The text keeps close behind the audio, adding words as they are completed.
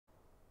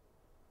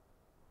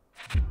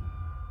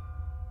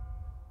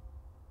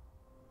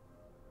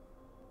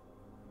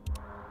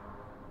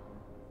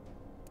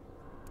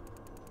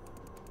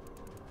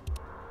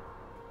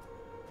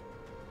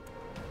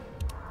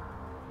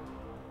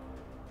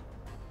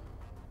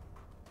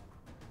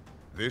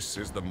This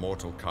is the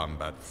Mortal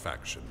Kombat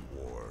faction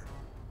war.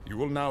 You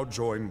will now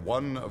join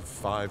one of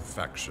 5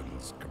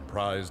 factions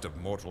comprised of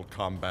Mortal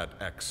Kombat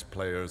X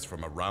players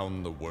from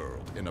around the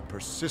world in a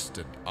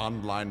persistent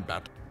online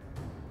battle.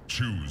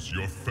 Choose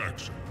your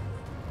faction.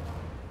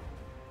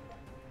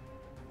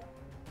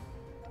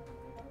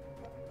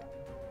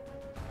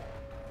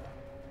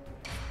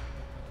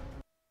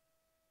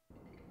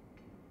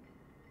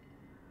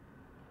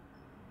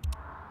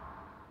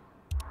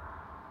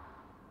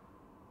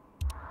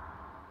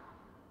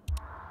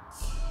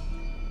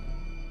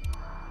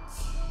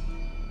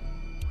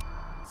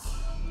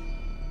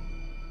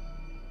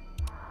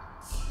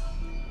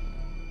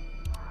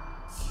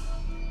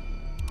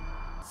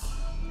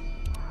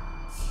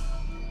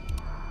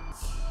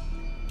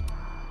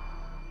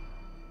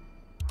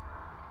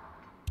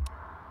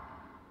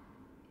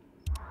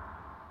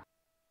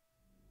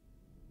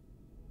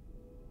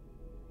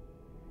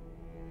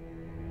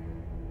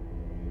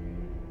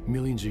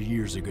 Millions of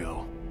years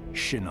ago,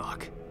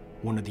 Shinnok,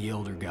 one of the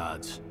Elder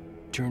Gods,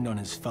 turned on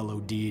his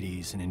fellow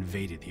deities and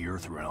invaded the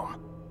Earth Realm.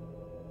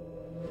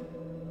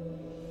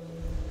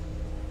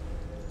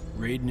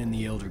 Raiden and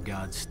the Elder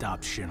Gods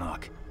stopped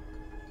Shinnok,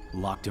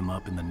 locked him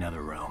up in the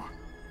Nether Realm.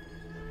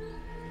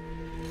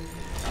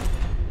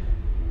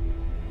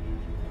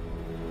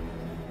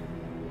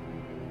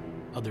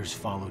 Others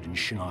followed in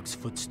Shinnok's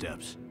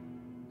footsteps,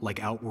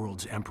 like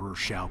Outworld's Emperor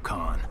Shao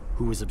Kahn,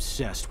 who was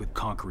obsessed with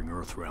conquering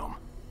Earthrealm.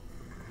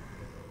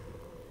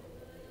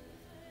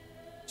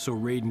 So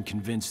Raiden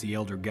convinced the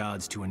Elder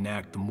Gods to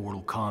enact the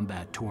Mortal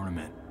Kombat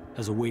tournament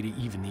as a way to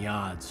even the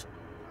odds,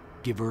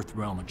 give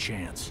Earthrealm a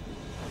chance.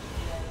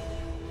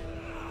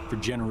 For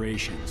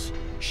generations,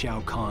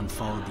 Shao Kahn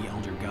followed the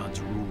Elder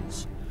Gods'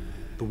 rules.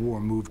 The war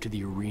moved to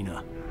the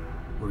arena,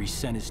 where he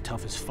sent his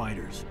toughest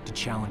fighters to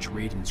challenge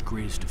Raiden's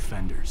greatest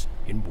defenders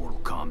in Mortal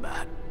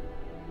Kombat.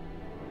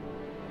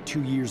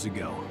 2 years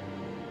ago,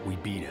 we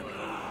beat him.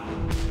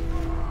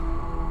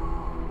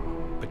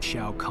 But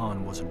Shao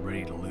Kahn wasn't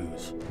ready to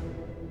lose.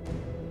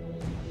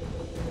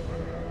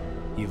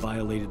 He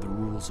violated the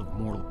rules of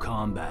Mortal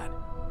Kombat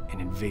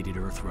and invaded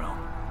Earthrealm.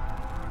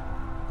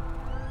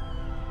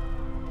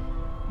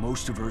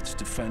 Most of Earth's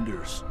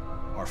defenders,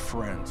 our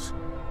friends,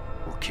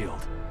 were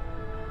killed,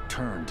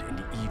 turned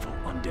into evil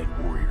undead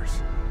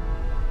warriors.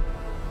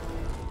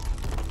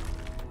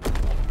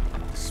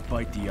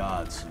 Despite the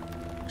odds,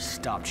 we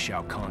stopped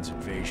Shao Kahn's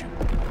invasion.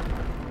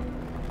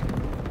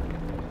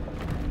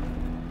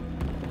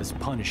 As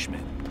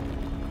punishment,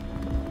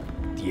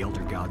 the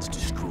Elder Gods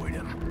destroyed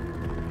him.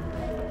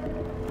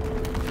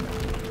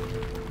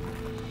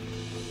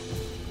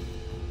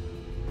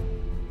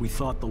 We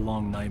thought the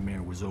long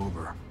nightmare was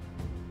over,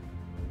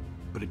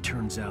 but it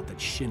turns out that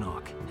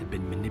Shinnok had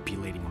been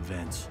manipulating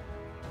events.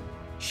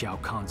 Shao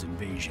Kahn's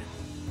invasion,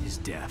 his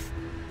death.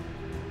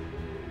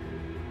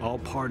 All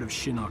part of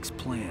Shinnok's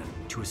plan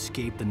to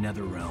escape the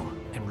Netherrealm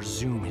and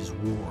resume his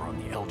war on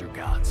the Elder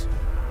Gods.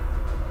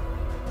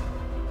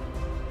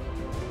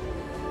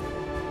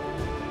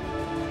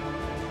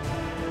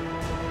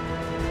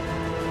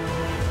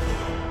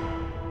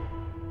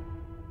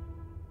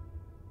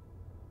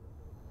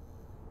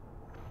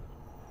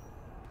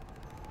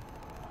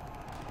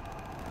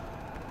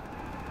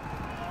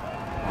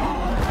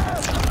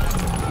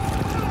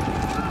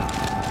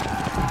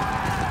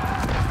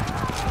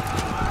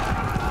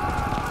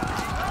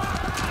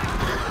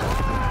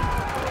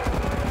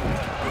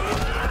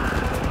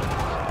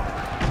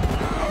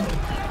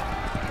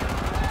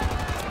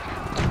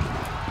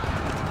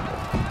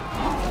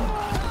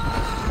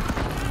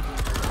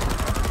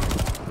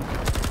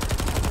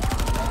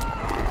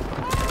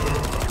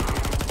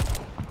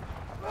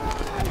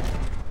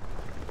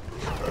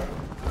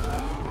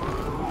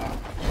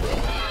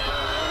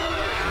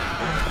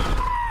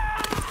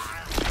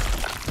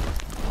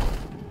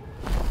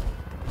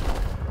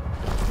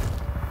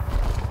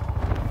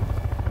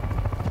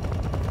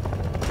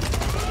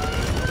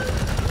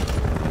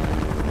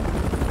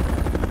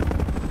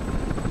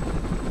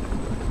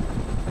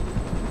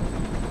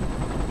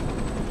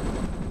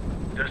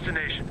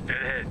 Destination,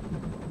 dead ahead.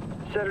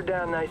 Set her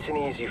down nice and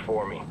easy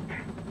for me.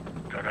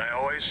 Don't I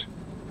always?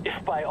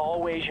 If by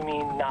always you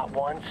mean not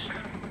once.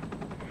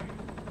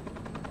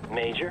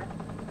 Major?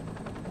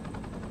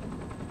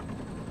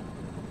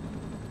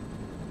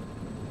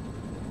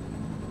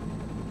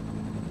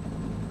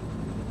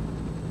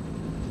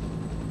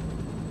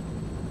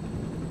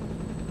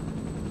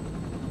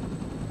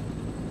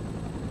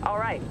 All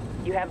right,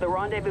 you have the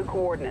rendezvous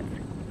coordinates,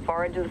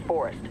 far edge of the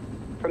forest.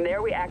 From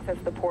there, we access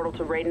the portal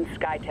to Raiden's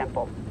Sky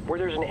Temple, Where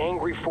there's an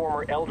angry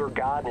former Elder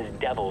God and his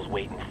devils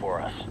waiting for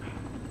us.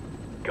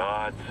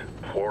 Gods,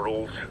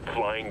 portals,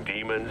 flying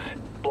demons.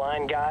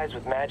 Blind guys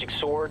with magic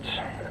swords.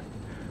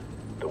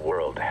 The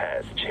world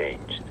has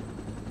changed.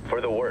 For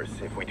the worse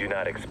if we do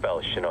not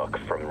expel Shinnok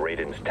from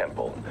Raiden's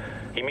temple.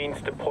 He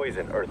means to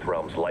poison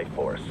Earthrealm's life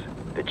force,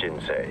 the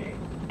Jinsei.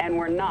 and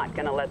we're not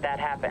gonna let that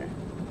happen.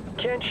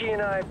 Kenshi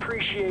and I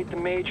appreciate the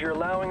Major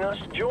allowing us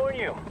to join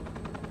you.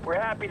 We're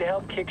happy to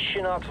help kick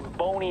Shinnok's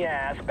bony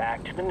ass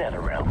back to the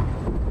Netherrealm.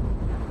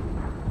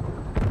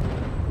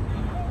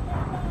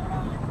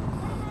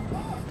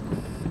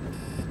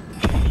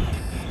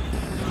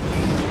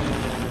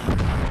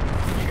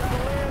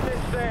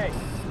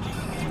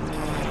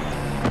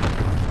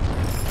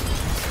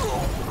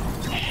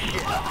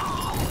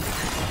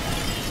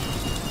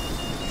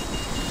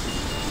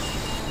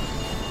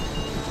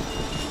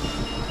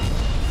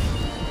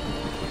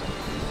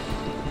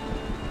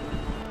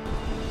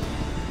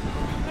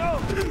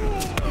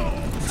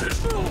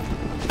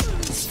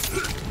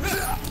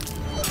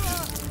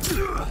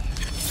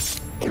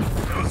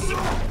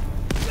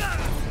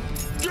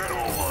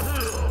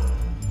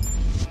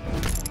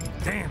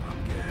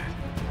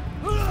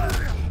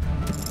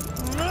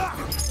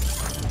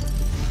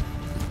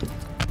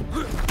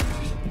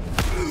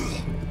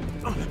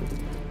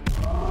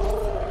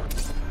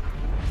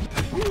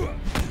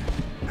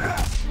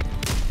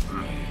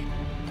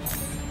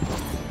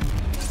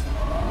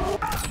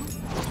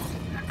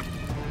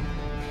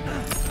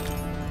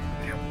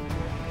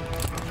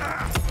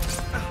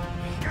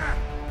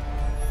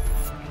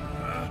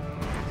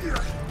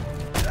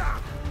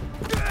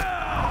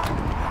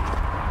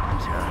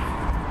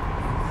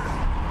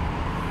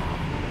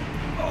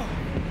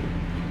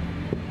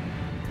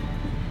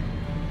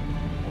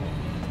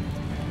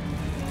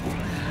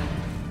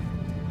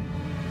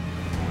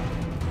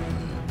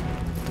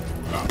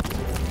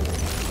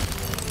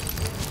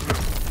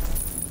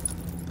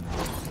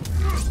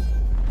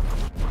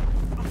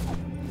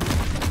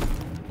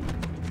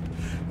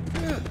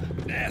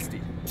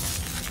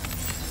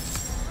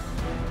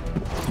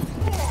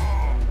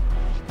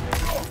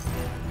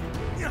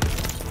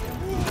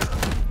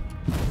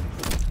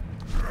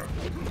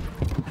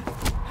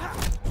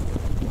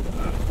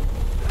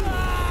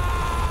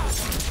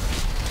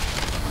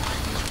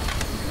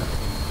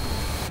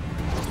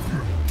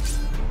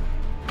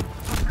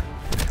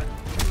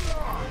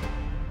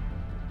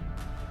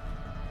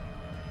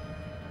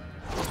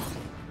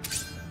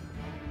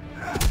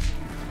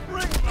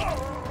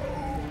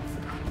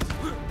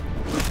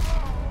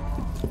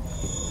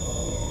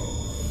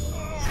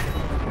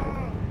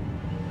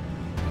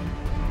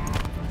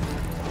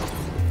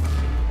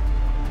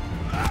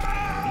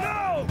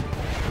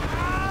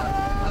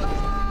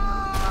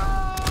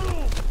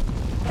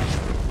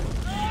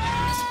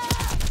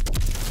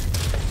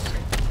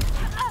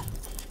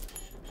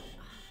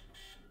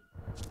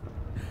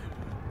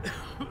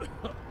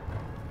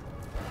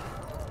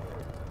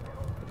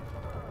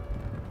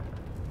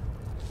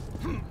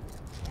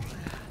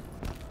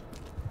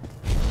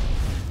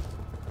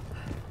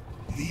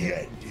 The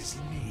end is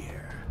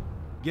near.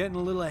 Getting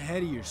a little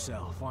ahead of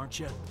yourself, aren't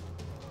you?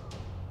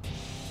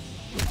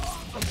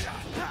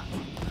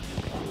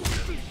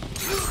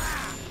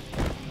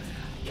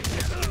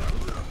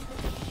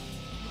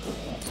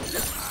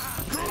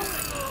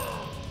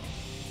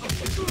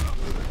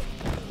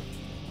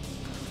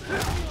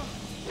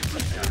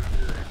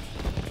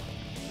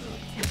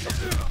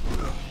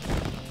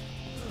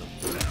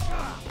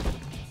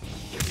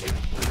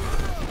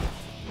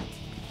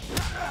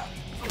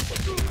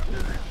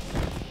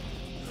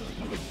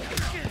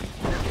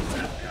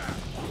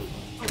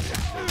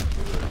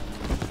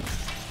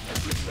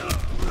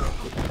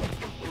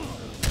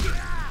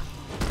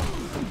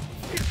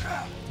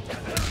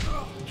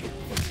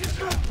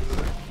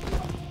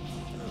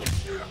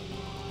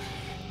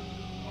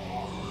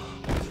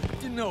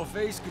 Didn't know a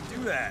face could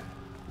do that.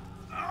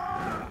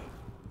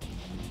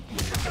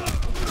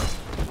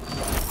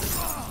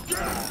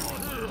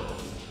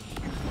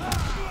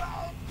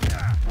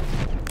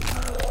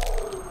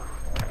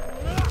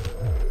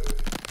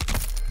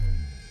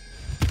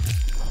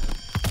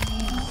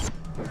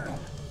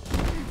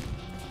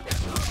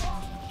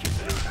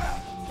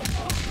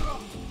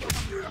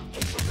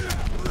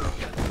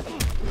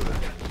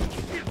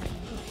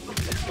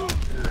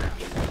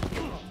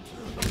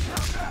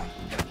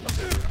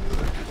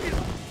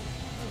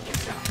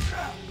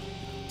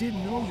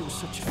 Didn't know you were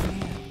such a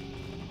fan.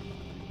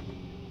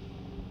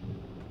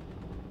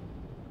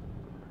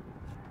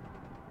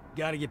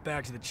 Gotta get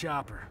back to the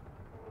chopper.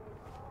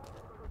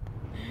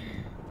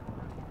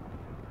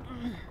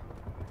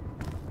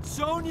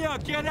 Sonia,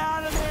 get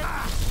out of there!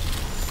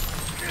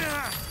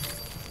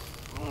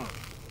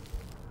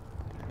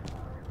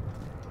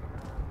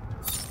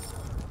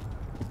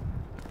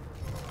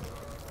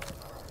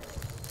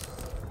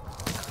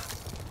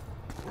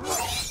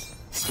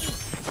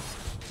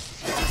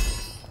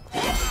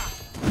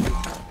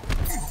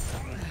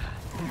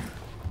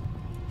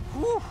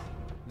 Whew!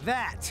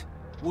 That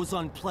was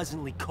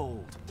unpleasantly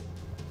cold.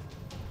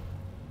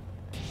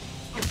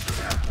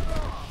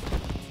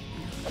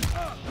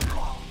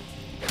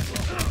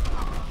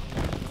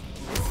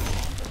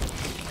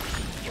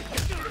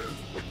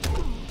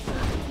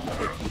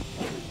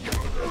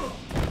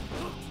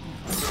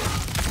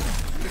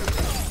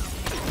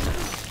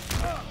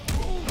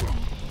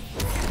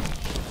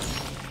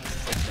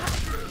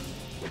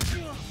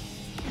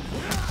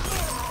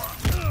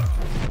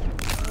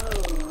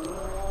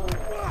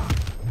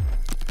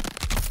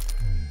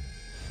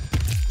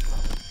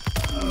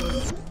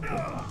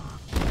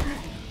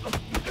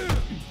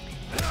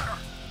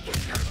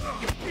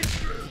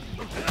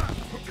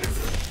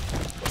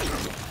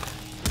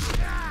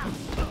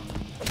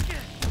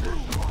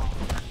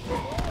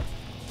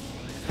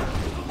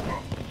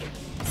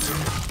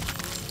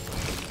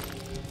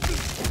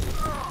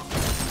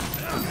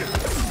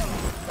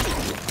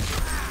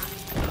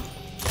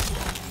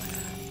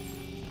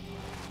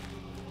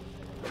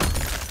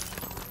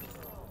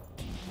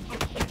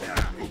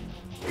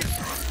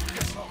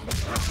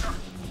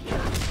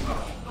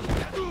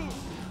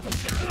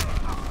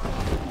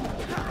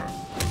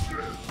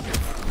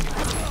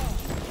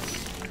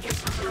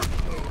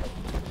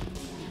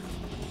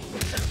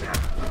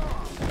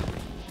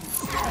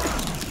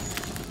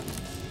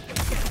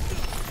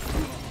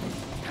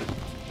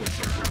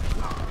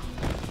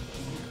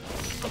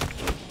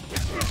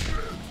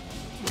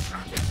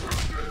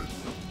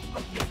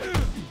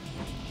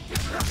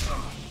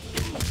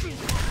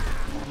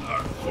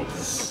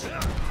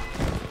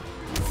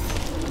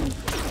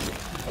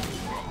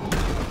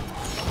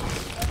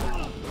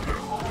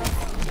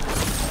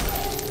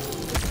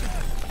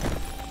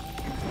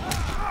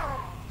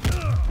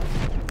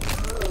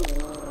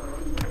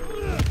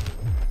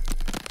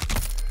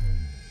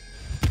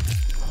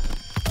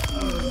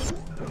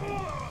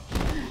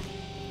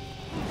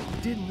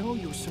 Didn't know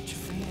you were such a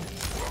fan.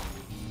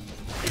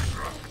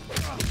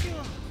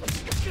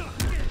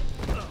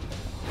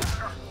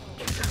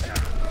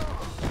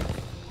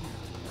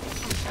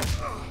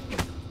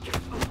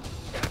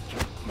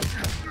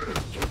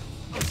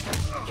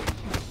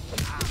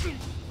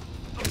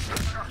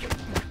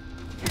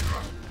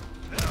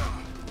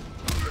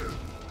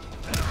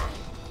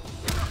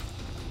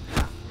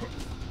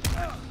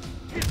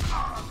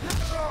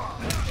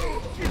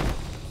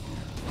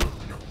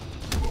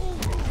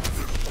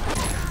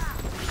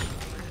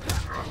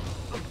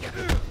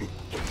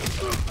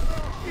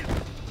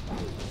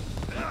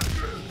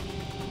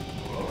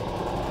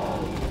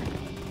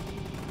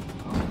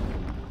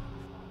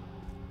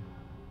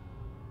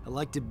 I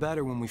liked it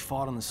better when we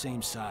fought on the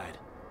same side.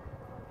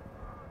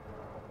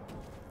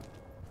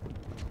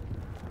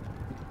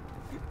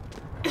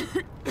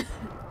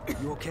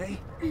 You okay?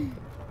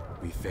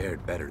 We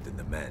fared better than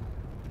the men.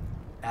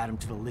 Add him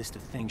to the list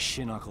of things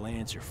Shinnok will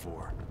answer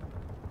for.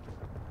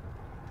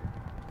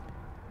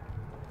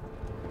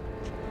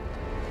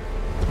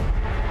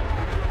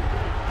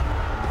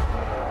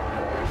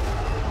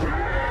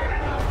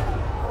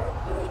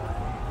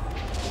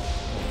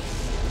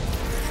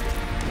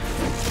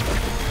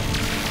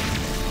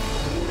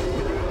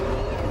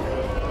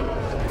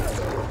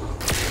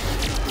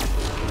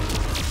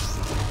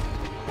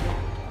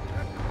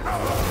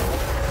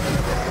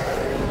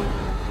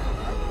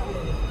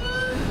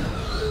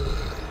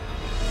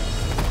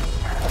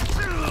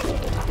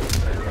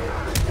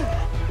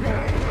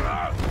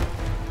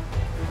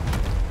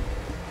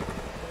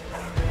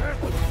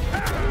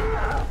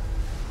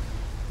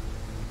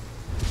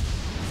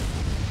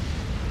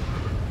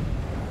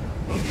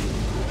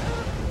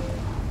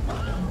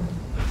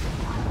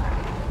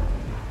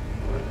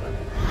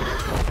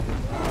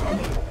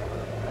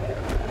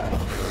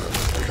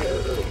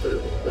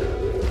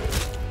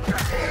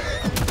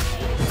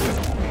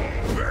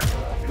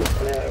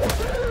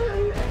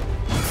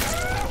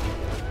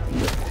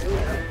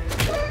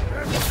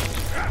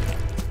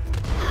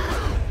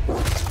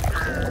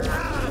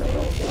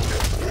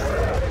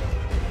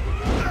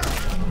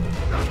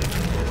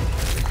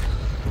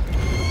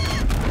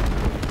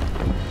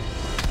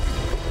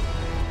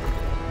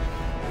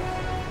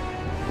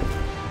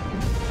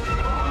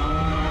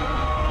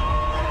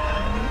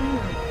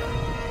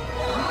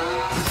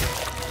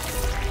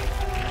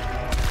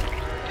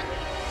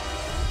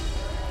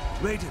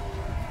 Raiden,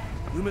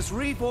 we must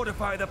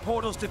refortify the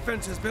portal's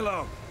defenses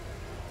below.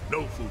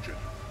 No, Fujin.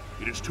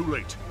 It is too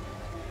late.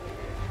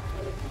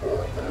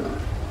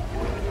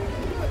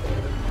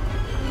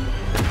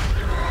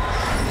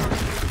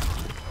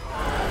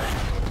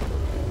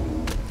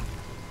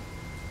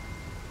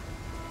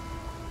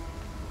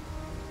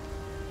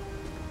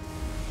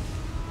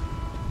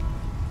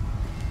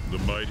 The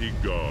mighty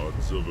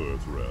gods of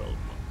Earthrealm.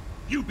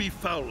 You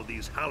befoul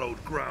these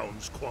hallowed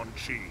grounds, Quan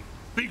Chi.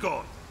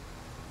 Begone!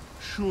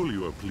 Surely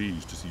you are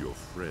pleased to see your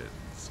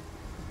friends.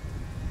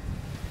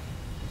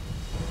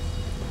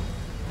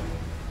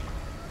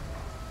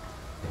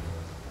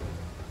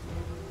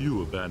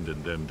 You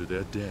abandoned them to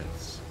their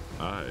deaths.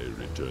 I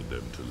returned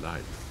them to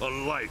life. A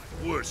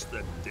life worse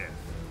than death.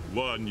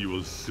 One you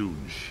will soon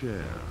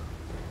share,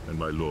 and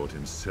my lord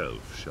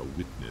himself shall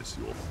witness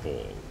your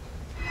fall.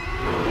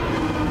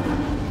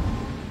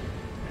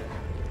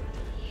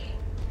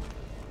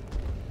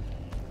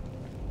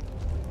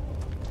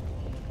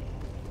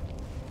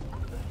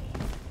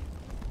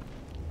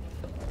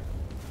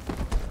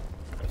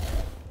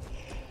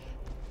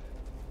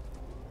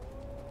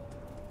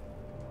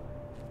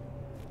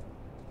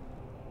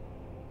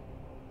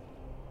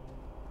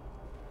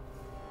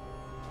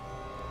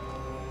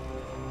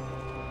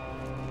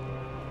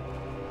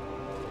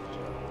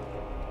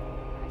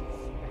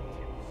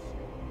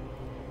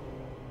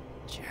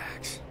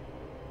 Jax.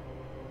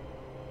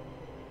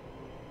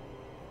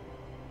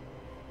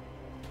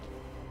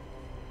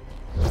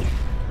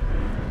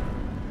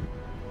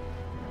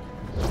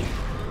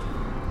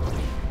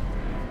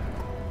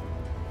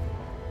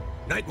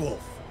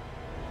 Nightwolf.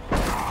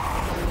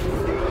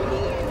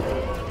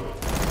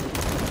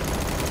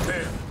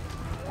 There.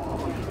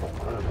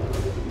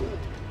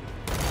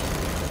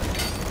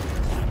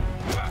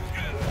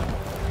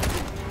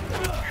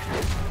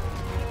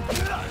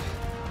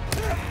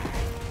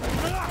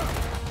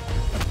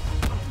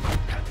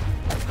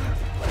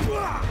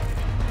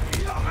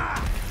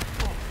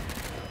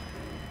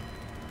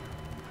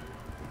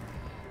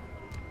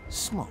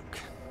 Smoke.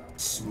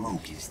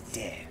 Smoke is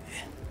dead.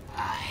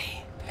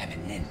 I am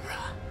an Enra.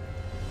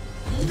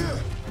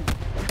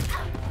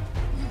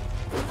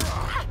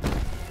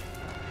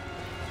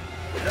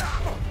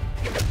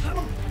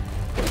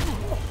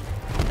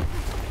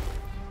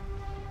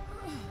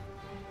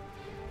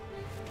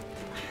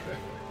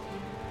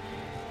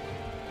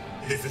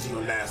 This is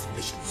your last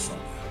mission,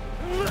 Sonya.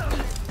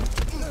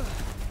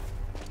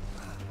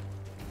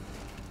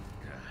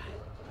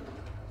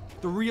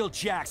 The real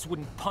Jax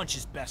wouldn't punch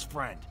his best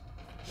friend.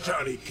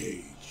 Johnny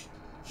Cage,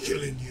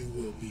 killing you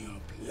will be a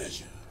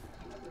pleasure.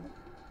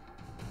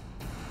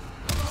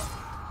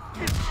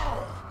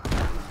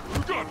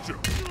 Gotcha!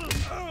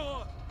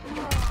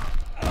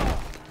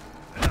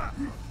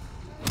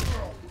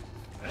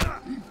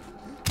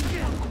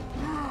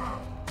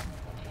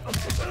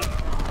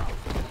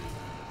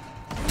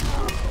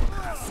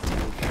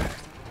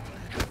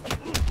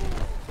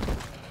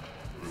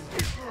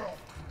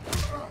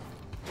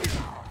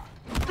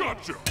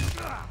 Gotcha!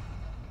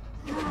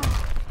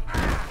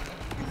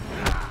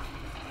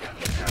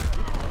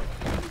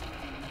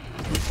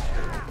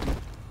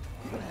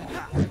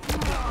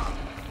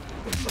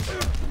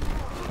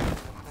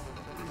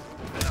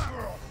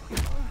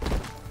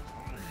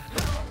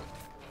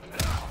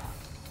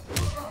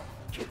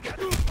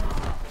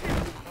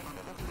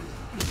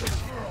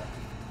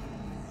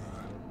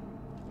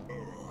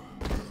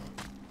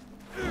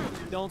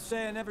 Don't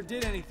say I never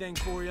did anything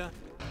for you.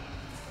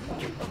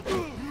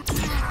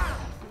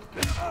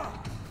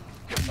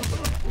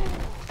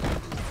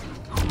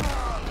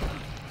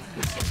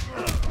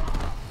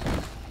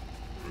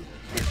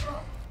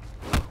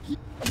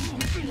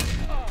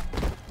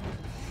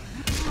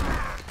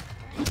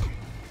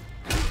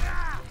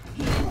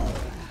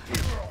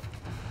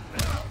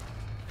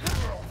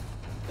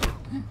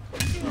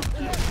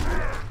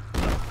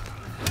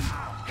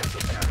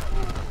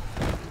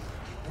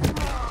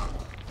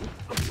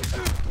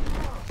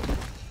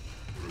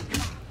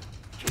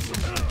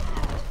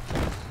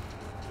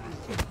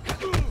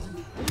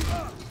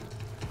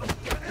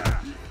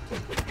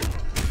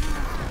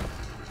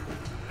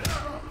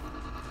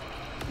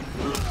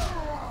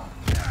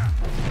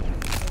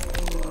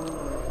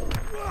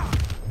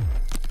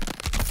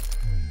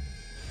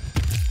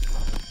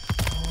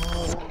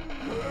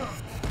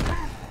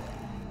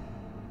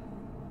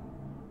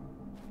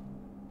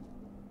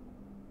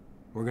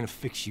 We're gonna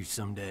fix you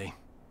someday.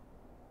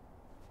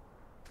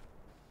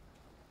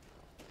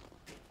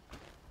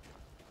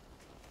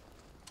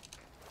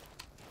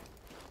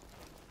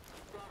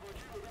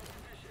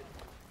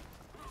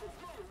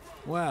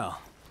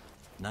 Well,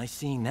 nice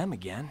seeing them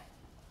again.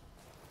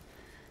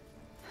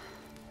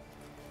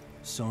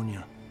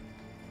 Sonya,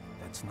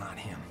 that's not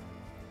him.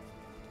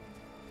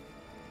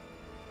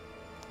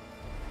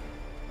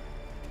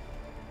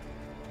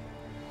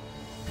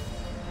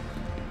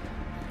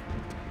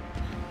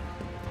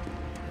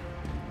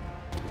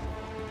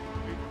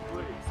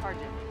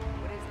 Sergeant,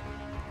 what is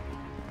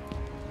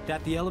it?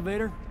 That the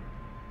elevator?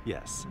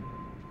 Yes,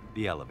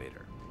 the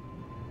elevator.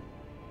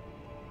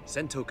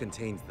 Sento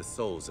contains the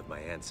souls of my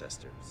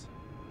ancestors.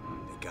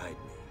 They guide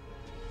me.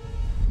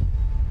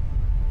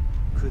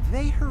 Could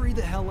they hurry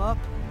the hell up?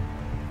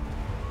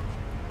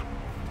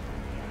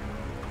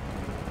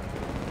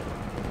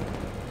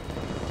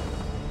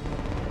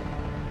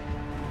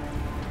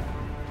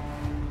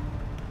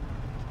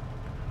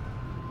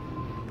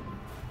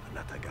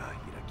 Anata ga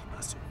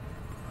hirakimasu.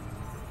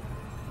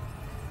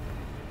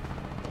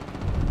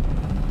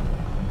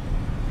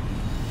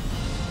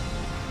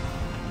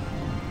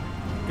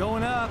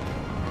 Going up.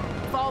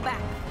 Fall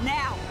back,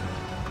 now!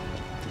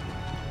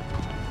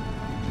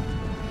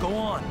 Go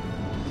on.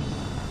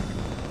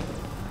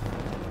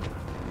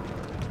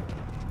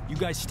 You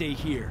guys stay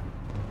here.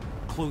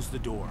 Close the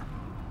door.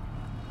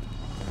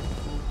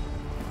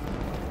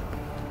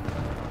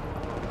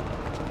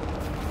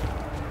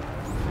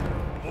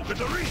 Open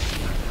the reach!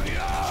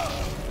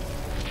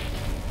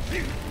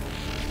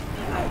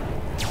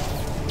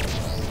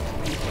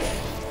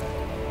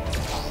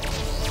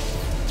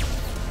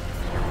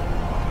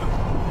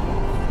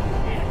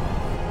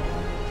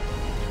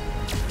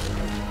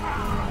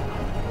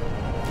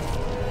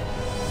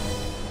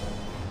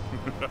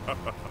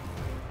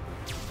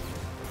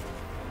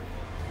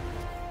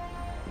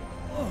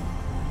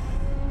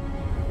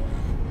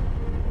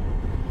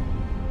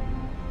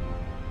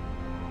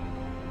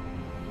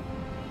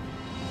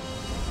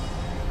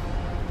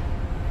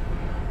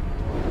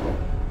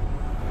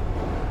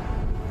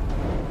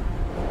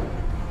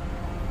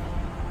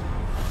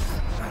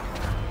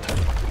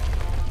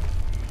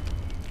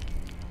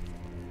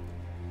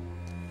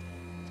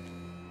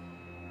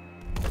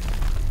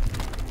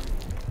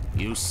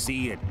 You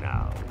see it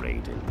now,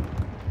 Raiden.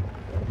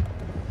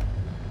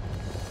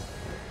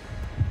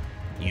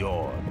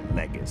 Your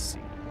legacy.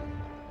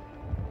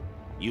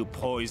 You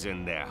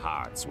poisoned their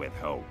hearts with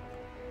hope.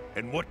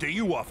 And what do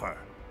you offer?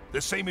 The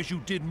same as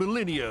you did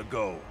millennia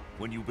ago,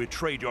 when you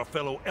betrayed your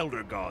fellow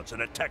Elder Gods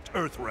and attacked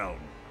Earthrealm.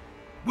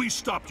 We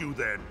stopped you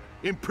then,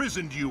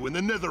 imprisoned you in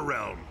the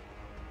Netherrealm.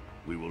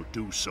 We will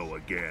do so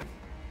again.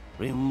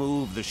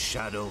 Remove the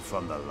shadow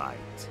from the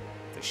light.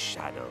 The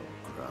shadow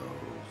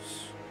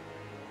grows.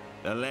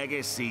 The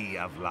legacy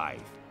of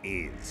life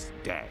is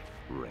death,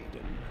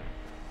 Raiden.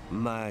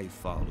 My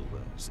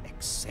followers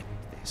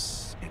accept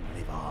this and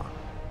live on.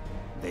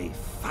 They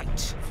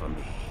fight for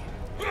me.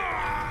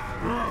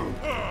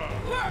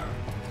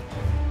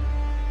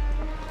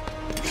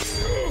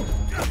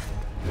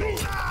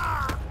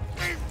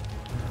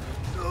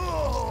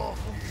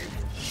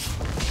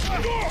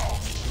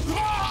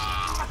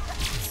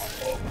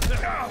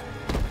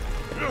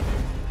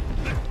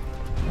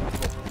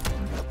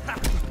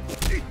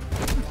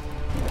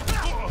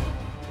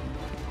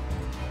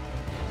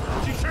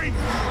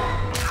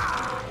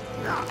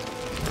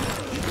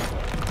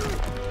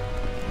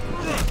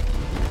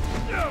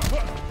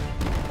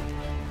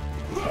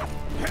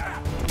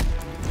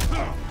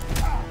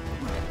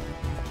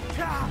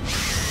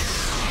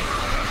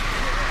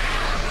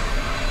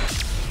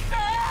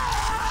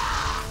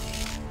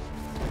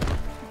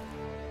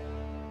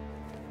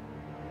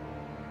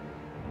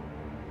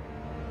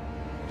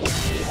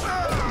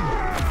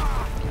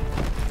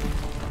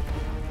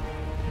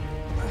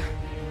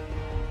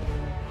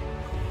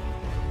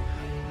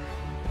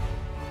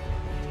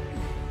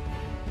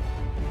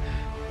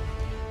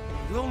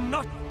 Will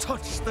not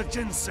touch the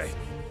Jinsei.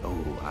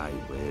 Oh, I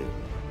will.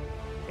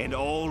 And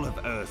all of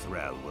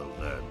Earthrealm will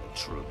learn the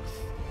truth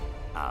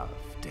of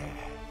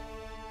death.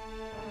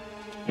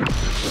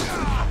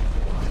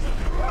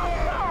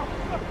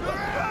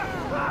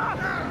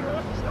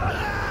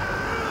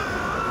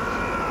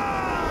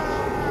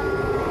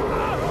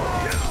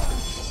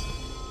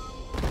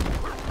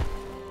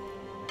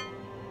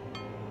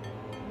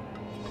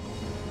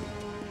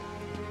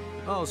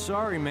 Oh,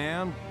 sorry,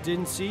 ma'am.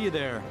 Didn't see you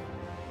there.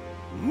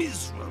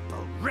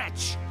 Miserable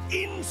wretch!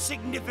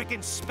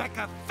 Insignificant speck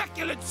of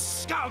feculent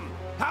scum!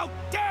 How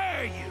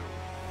dare you!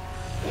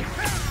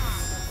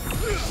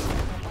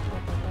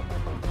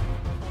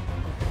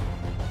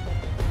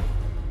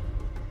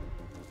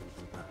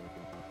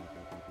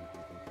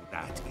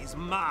 That is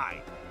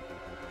mine!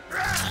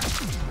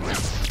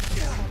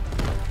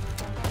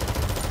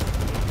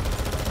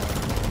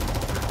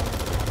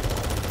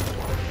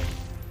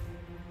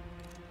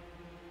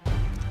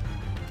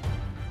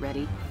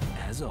 Ready?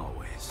 As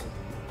always.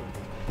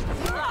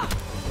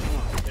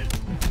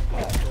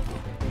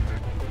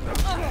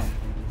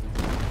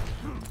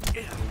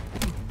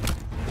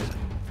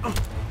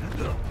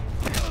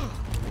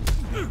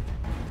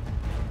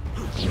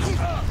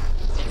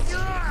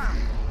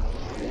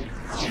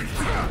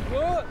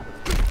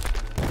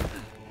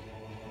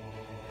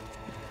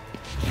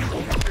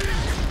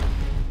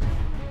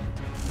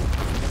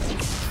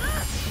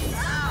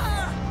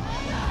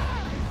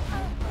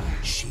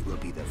 She will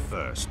be the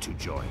first to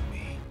join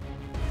me.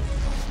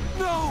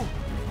 No!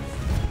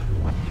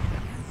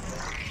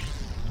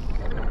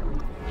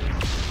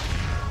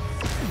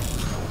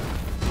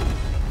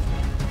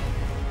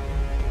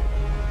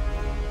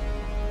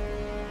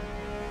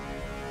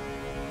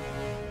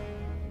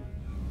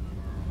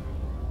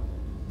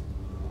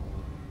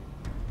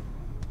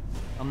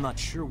 I'm not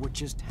sure what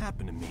just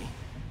happened to me,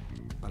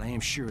 but I am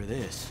sure of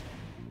this.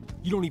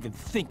 You don't even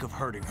think of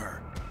hurting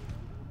her.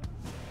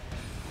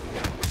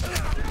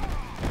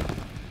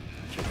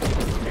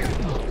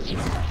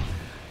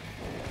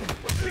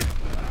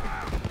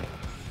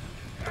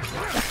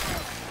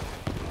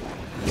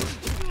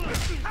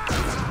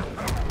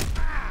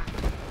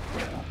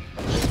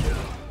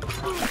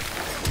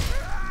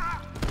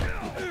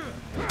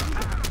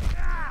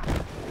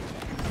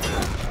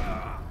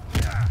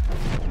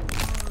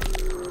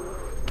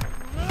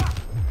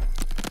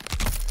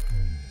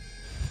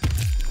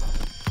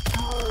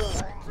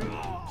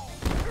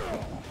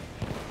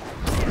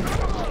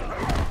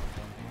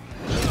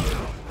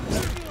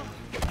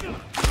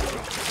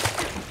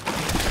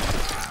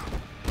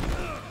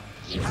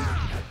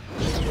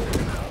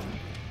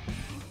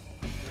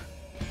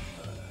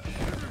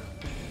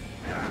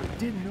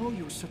 Didn't know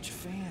you were such a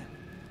fan.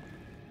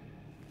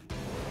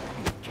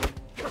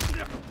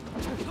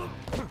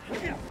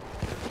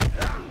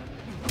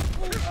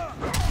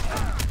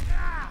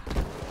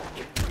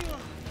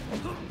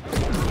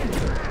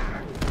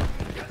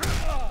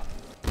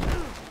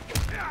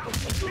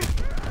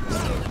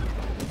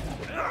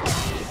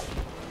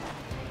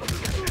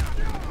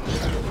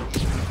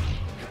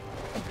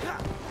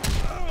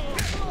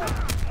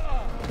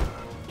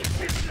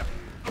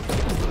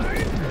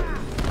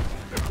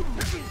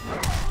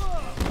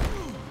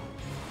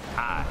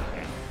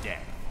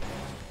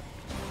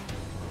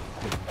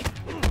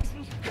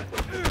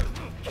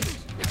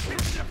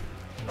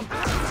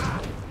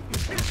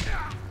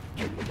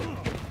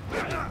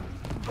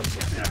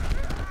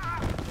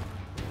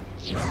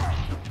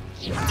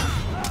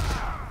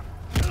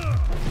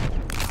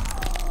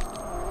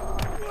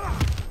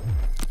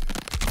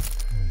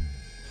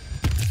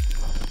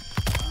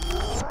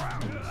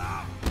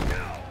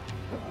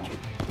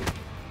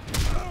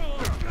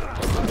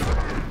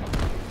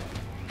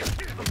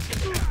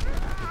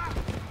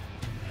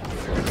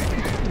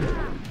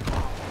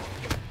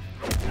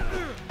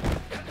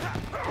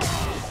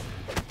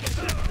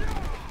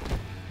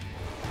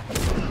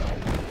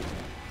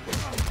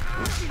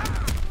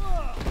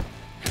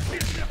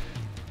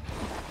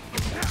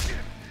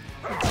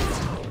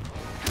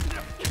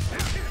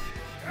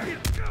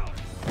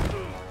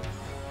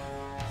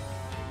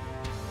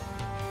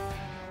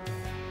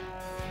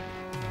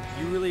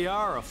 You really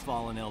are a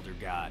fallen Elder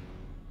God.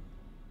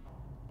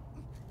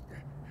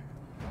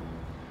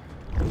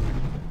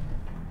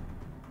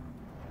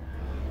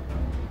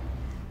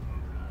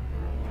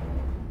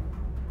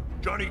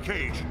 Johnny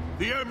Cage,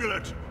 the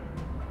amulet!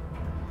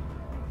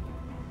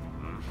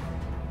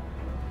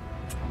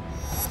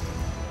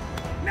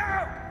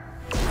 No!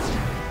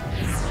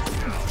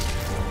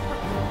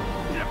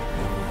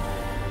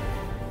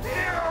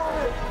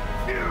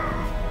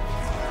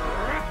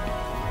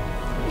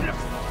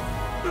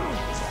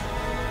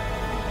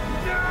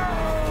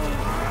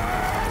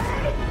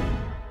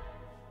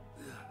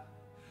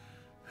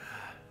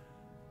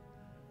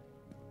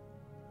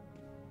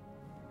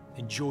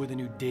 Enjoy the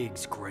new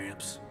digs,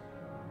 Gramps.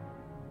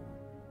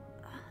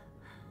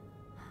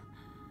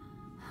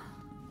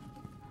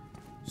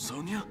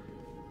 Sonya?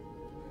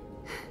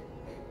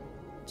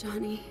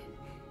 Johnny...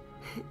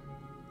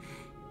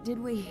 Did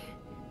we...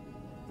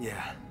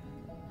 Yeah.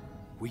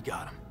 We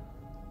got him.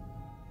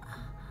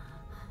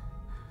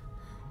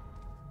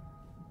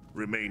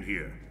 Remain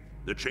here.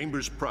 The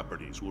Chamber's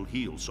properties will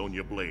heal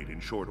Sonya Blade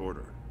in short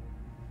order.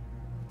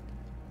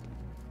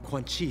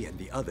 Quan Chi and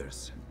the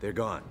others, they're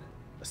gone.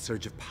 A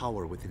surge of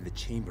power within the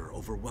chamber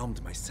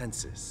overwhelmed my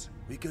senses.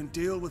 We can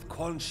deal with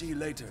Quan Chi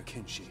later,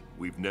 Kinshi.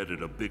 We've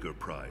netted a bigger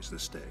prize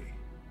this day.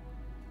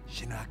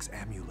 Shinnok's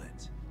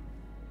amulet.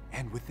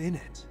 And within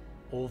it...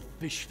 Old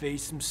fish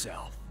face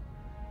himself.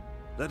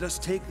 Let us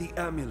take the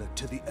amulet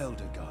to the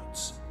Elder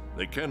Gods.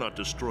 They cannot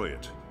destroy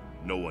it.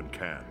 No one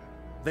can.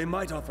 They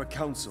might offer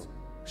counsel.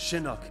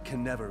 Shinnok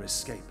can never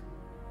escape.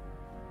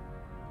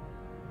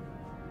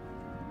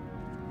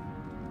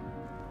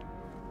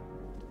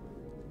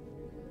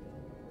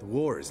 The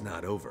war is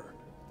not over.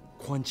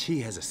 Quan Chi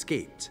has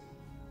escaped.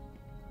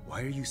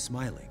 Why are you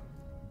smiling?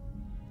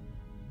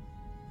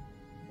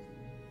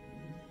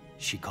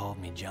 She called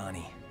me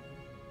Johnny.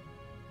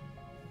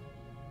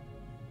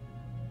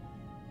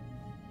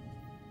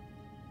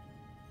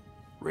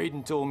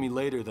 Raiden told me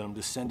later that I'm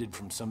descended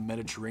from some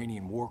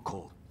Mediterranean war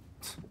cult.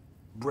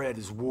 Bred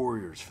as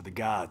warriors for the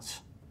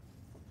gods.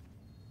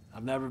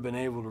 I've never been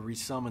able to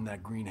resummon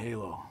that green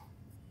halo.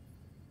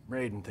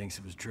 Raiden thinks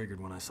it was triggered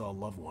when I saw a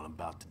loved one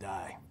about to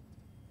die.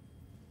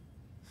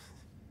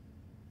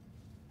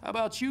 How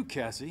about you,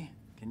 Cassie?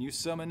 Can you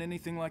summon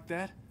anything like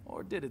that?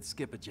 Or did it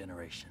skip a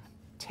generation?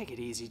 Take it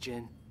easy,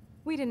 Jin.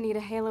 We didn't need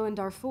a halo in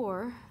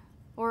Darfur,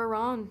 or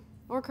Iran,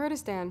 or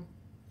Kurdistan.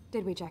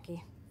 Did we,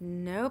 Jackie?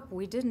 Nope,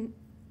 we didn't.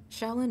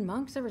 Shaolin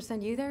monks ever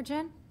send you there,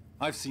 Jen?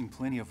 I've seen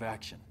plenty of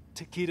action.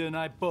 Takeda and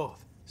I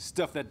both.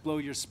 Stuff that blow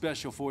your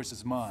special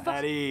forces mind.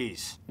 At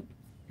ease.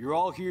 You're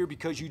all here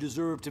because you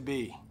deserve to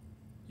be.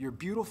 You're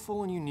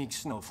beautiful and unique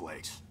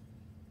snowflakes.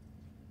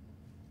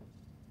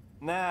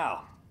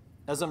 Now,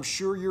 As I'm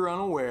sure you're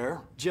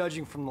unaware,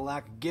 judging from the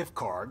lack of gift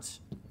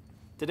cards,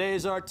 today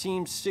is our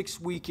team's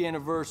 6-week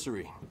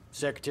anniversary.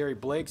 Secretary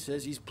Blake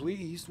says he's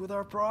pleased with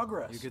our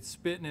progress. You could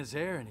spit in his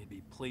hair and he'd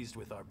be pleased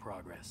with our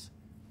progress.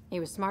 He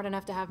was smart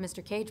enough to have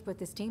Mr. Cage put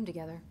this team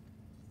together.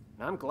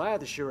 I'm glad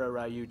the Shirai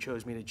Ryu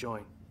chose me to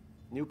join.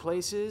 New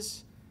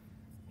places,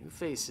 new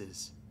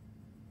faces.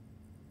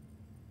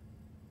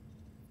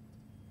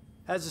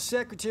 As the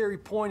secretary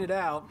pointed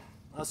out,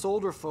 us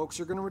older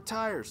folks are gonna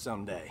retire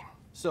someday.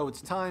 So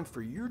it's time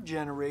for your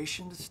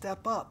generation to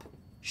step up.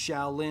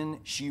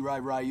 Shaolin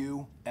Shirai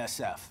Ryu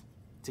SF.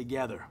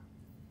 Together.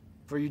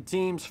 For your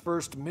team's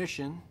first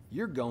mission,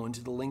 you're going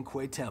to the Lin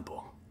Kuei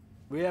Temple.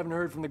 We haven't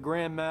heard from the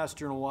Grand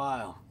Master in a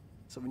while,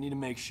 so we need to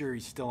make sure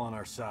he's still on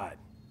our side.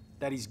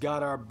 That he's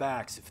got our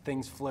backs if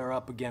things flare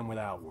up again with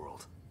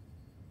Outworld.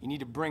 You need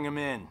to bring him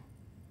in,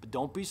 but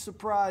don't be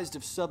surprised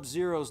if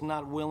Sub-Zero's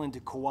not willing to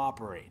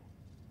cooperate.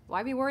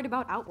 Why be worried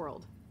about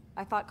Outworld?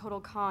 I thought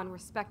Kotal Khan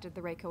respected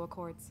the Reiko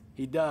Accords.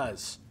 He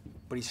does,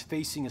 but he's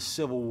facing a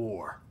civil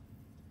war.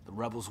 The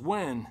rebels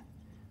win,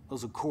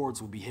 those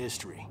accords will be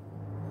history.